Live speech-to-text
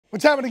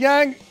What's happening,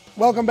 gang?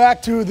 Welcome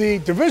back to the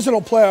divisional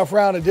playoff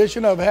round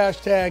edition of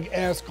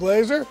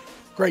 #AskGlazer.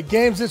 Great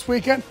games this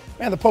weekend.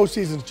 Man, the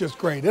postseason's just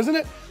great, isn't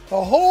it?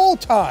 The whole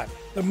time,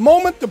 the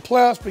moment the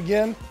playoffs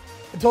begin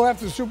until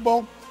after the Super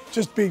Bowl,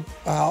 just be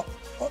a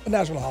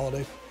national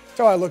holiday. That's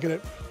how I look at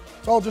it.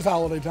 It's all just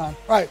holiday time.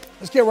 All right,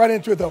 let's get right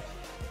into it, though.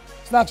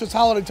 It's not just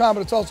holiday time,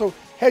 but it's also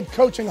head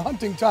coaching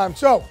hunting time.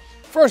 So,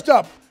 first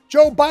up,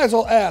 Joe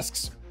Beisel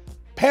asks,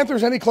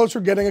 Panthers any closer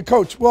to getting a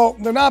coach? Well,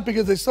 they're not,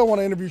 because they still want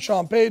to interview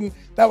Sean Payton.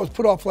 That was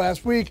put off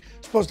last week.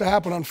 It's supposed to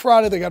happen on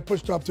Friday. They got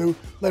pushed up to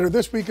later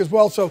this week as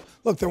well. So,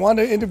 look, they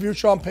wanted to interview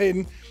Sean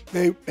Payton.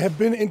 They have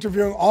been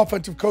interviewing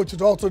offensive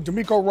coaches also.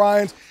 DeMeco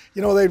Ryans,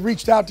 they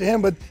reached out to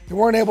him, but they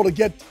weren't able to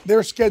get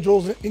their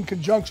schedules in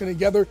conjunction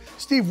together.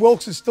 Steve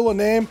Wilks is still a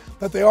name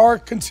that they are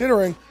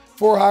considering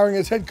for hiring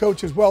as head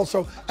coach as well.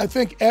 So I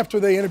think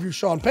after they interview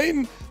Sean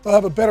Payton, they'll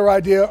have a better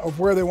idea of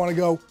where they want to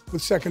go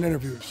with second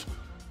interviews.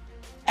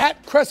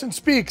 At Crescent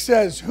Speak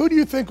says, who do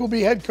you think will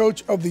be head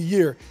coach of the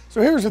year?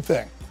 So here's the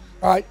thing.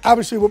 All right,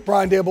 obviously what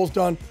Brian Daboll's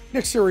done,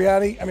 Nick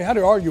Sirianni, how do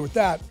you argue with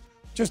that?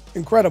 Just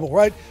incredible,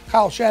 right?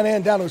 Kyle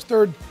Shanahan down to his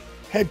third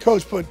head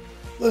coach. But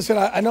listen,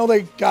 I know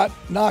they got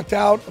knocked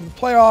out of the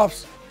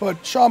playoffs,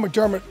 but Sean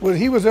McDermott, what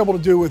he was able to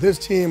do with his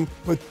team,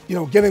 with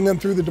getting them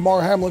through the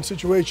DeMar Hamlin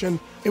situation,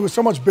 it was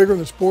so much bigger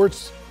than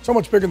sports, so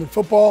much bigger than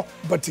football.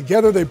 But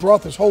together they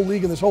brought this whole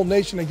league and this whole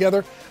nation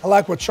together. I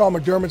like what Sean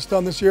McDermott's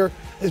done this year.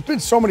 There's been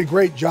so many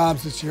great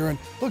jobs this year. And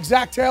look,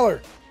 Zach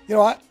Taylor,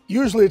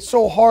 usually it's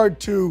so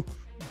hard to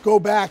go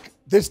back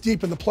this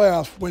deep in the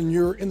playoffs when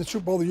you're in the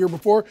Super Bowl the year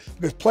before,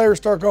 because players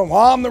start going,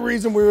 well, I'm the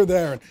reason we were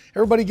there. And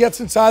everybody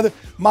gets inside the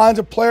minds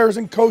of players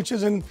and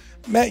coaches, and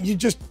man, you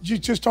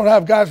just don't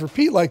have guys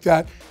repeat like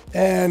that.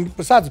 And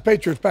besides the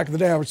Patriots back in the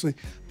day, obviously,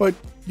 but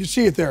you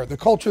see it there. The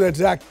culture that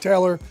Zach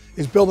Taylor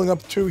is building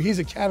up to, he's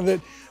a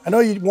candidate. I know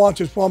you want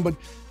just one, but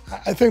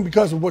I think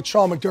because of what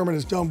Sean McDermott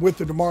has done with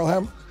the DeMar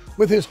Hamlin,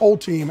 with his whole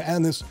team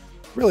and this,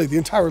 really the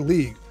entire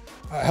league,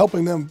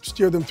 helping them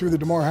steer them through the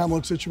DeMar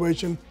Hamlin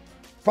situation,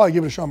 probably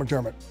give it to Sean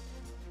McDermott.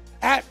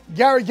 At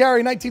Gary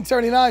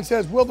 1979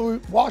 says, will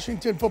the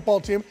Washington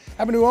football team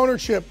have a new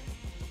ownership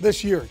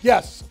this year?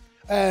 Yes.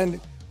 And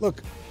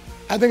look,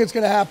 I think it's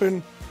going to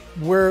happen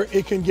where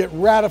it can get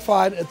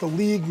ratified at the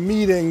league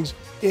meetings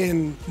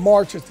in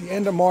March, at the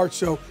end of March.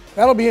 So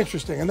that'll be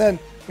interesting. And then,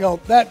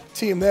 that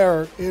team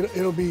there,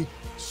 it'll be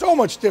so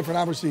much different,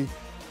 obviously,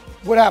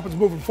 what happens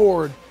moving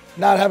forward,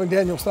 not having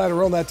Daniel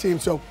Snyder own that team.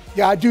 So,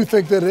 yeah, I do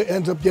think that it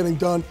ends up getting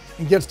done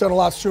and gets done a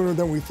lot sooner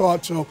than we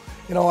thought. So,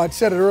 I'd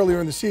said it earlier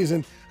in the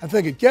season, I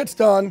think it gets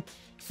done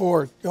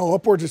for,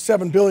 upwards of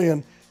 $7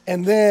 billion,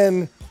 and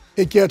then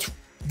it gets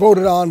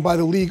voted on by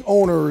the league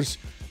owners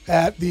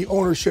at the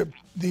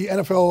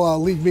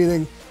NFL league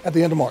meeting at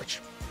the end of March.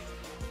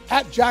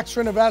 At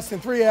Jackson of Aston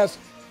 3 asks,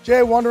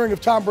 Jay, wondering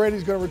if Tom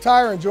Brady's going to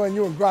retire and join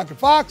you and Gronk and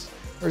Fox,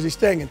 or is he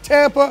staying in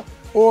Tampa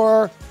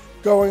or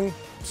going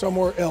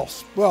somewhere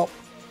else? Well,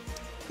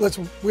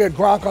 we had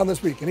Gronk on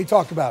this week, and he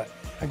talked about it.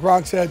 And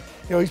Gronk said,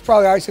 he's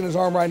probably icing his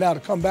arm right now to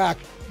come back,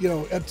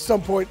 at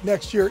some point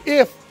next year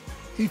if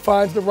he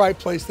finds the right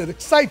place that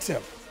excites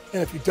him.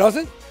 And if he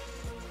doesn't,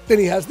 then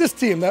he has this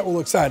team that will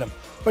excite him.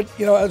 But,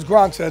 as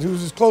Gronk said,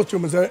 who's as close to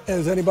him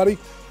as anybody,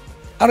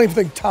 I don't even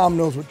think Tom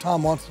knows what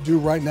Tom wants to do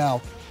right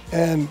now.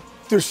 And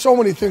there's so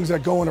many things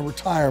that go into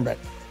retirement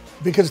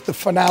because it's the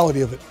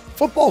finality of it.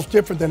 Football's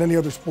different than any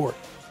other sport.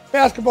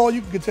 Basketball,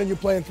 you can continue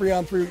playing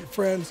 3-on-3 with your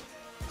friends.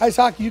 Ice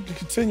hockey, you can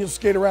continue to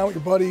skate around with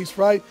your buddies,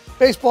 right?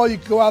 Baseball, you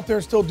can go out there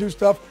and still do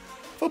stuff.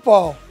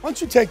 Football,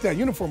 once you take that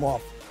uniform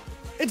off,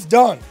 it's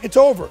done. It's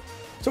over.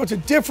 So it's a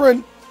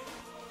different,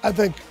 I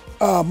think,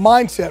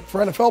 mindset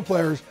for NFL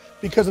players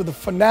because of the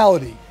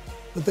finality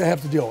that they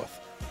have to deal with.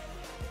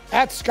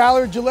 At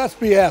Skylar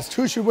Gillespie asked,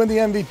 who should win the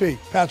MVP?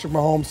 Patrick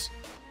Mahomes.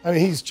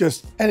 He's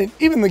just, and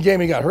even the game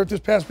he got hurt this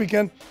past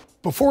weekend,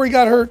 before he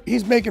got hurt,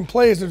 he's making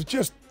plays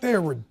they're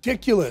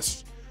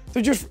ridiculous.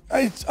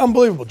 It's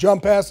unbelievable.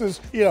 Jump passes,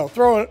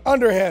 throwing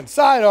underhand,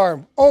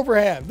 sidearm,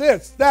 overhand,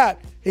 this,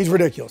 that. He's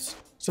ridiculous.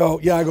 So,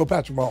 yeah, I go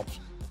Patrick Mahomes.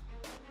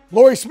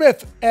 Lori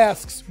Smith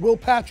asks, will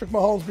Patrick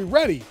Mahomes be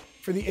ready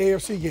for the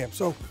AFC game?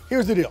 So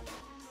here's the deal.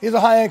 He has a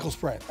high ankle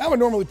sprain. That would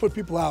normally put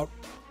people out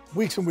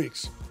weeks and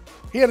weeks.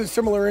 He had a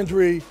similar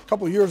injury a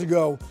couple of years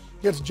ago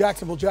against the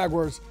Jacksonville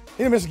Jaguars.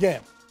 He didn't miss a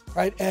game,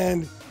 right?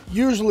 And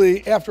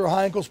usually after a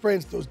high ankle sprain,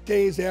 it's those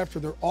days after,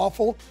 they're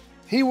awful.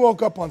 He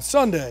woke up on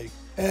Sunday,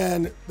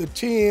 and the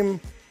team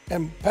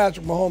and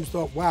Patrick Mahomes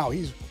thought, wow,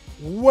 he's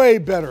way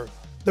better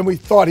than we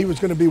thought he was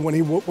going to be when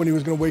he was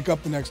going to wake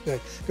up the next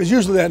day. Because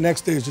usually that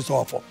next day is just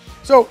awful.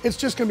 So it's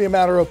just going to be a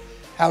matter of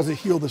how's it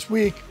heal this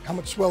week, how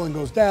much swelling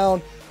goes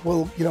down.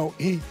 Well,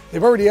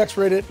 they've already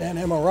x-rayed it and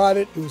MRI'd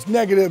it. It was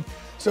negative.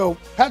 So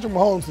Patrick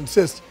Mahomes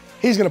insists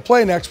he's going to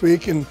play next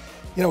week, and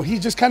he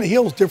just kind of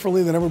heals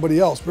differently than everybody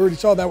else. We already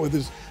saw that with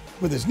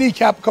his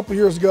kneecap a couple of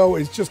years ago.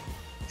 He's just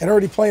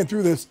already playing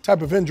through this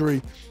type of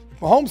injury. If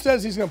Mahomes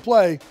says he's going to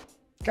play,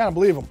 kind of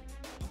believe him.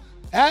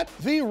 At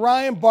the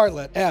Ryan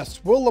Bartlett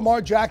asks, will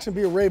Lamar Jackson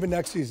be a Raven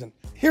next season?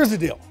 Here's the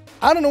deal.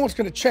 I don't know what's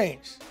going to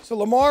change. So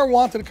Lamar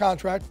wanted a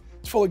contract.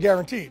 It's fully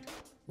guaranteed.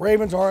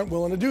 Ravens aren't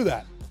willing to do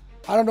that.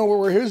 I don't know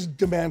where his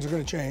demands are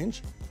going to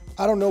change.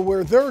 I don't know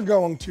where they're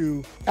going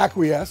to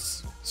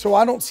acquiesce. So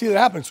I don't see that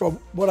happening. So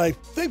what I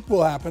think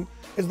will happen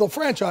is they'll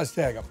franchise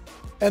tag him.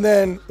 And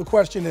then the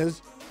question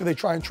is, do they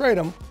try and trade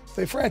him if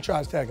they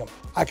franchise tag him?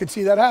 I could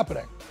see that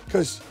happening.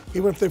 Because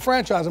even if they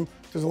franchise him,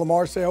 does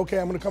Lamar say, okay,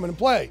 I'm going to come in and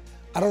play?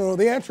 I don't know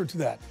the answer to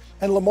that.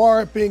 And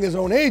Lamar, being his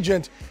own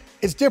agent,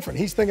 it's different.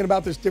 He's thinking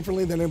about this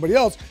differently than anybody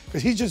else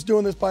because he's just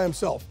doing this by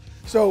himself.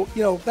 So,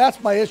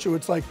 that's my issue.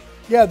 It's like,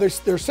 yeah, they're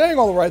saying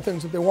all the right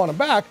things that they want him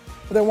back,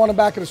 but they want him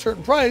back at a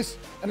certain price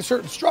and a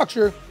certain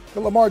structure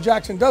that Lamar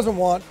Jackson doesn't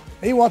want,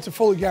 and he wants it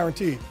fully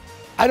guaranteed.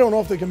 I don't know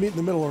if they can meet in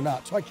the middle or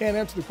not. So I can't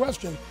answer the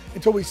question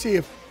until we see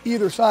if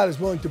either side is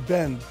willing to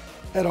bend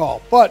at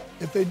all. But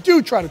if they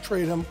do try to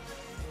trade him,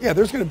 yeah,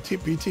 there's going to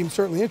be teams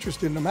certainly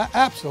interested in him.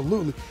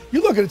 Absolutely.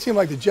 You look at a team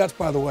like the Jets,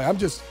 by the way. I'm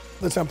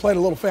playing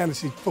a little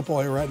fantasy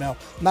football here right now.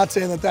 I'm not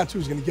saying that that's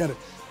who's going to get it.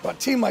 But a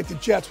team like the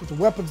Jets, with the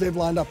weapons they've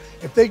lined up,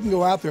 if they can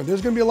go out there,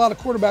 there's going to be a lot of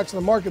quarterbacks in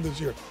the market this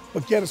year,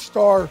 but get a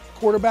star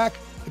quarterback,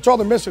 it's all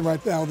they're missing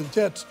right now, the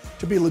Jets,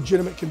 to be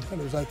legitimate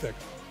contenders, I think.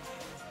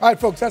 All right,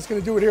 folks, that's going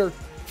to do it here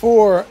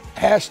for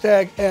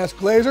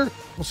 #AskGlazer.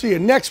 We'll see you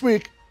next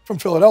week from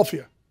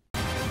Philadelphia.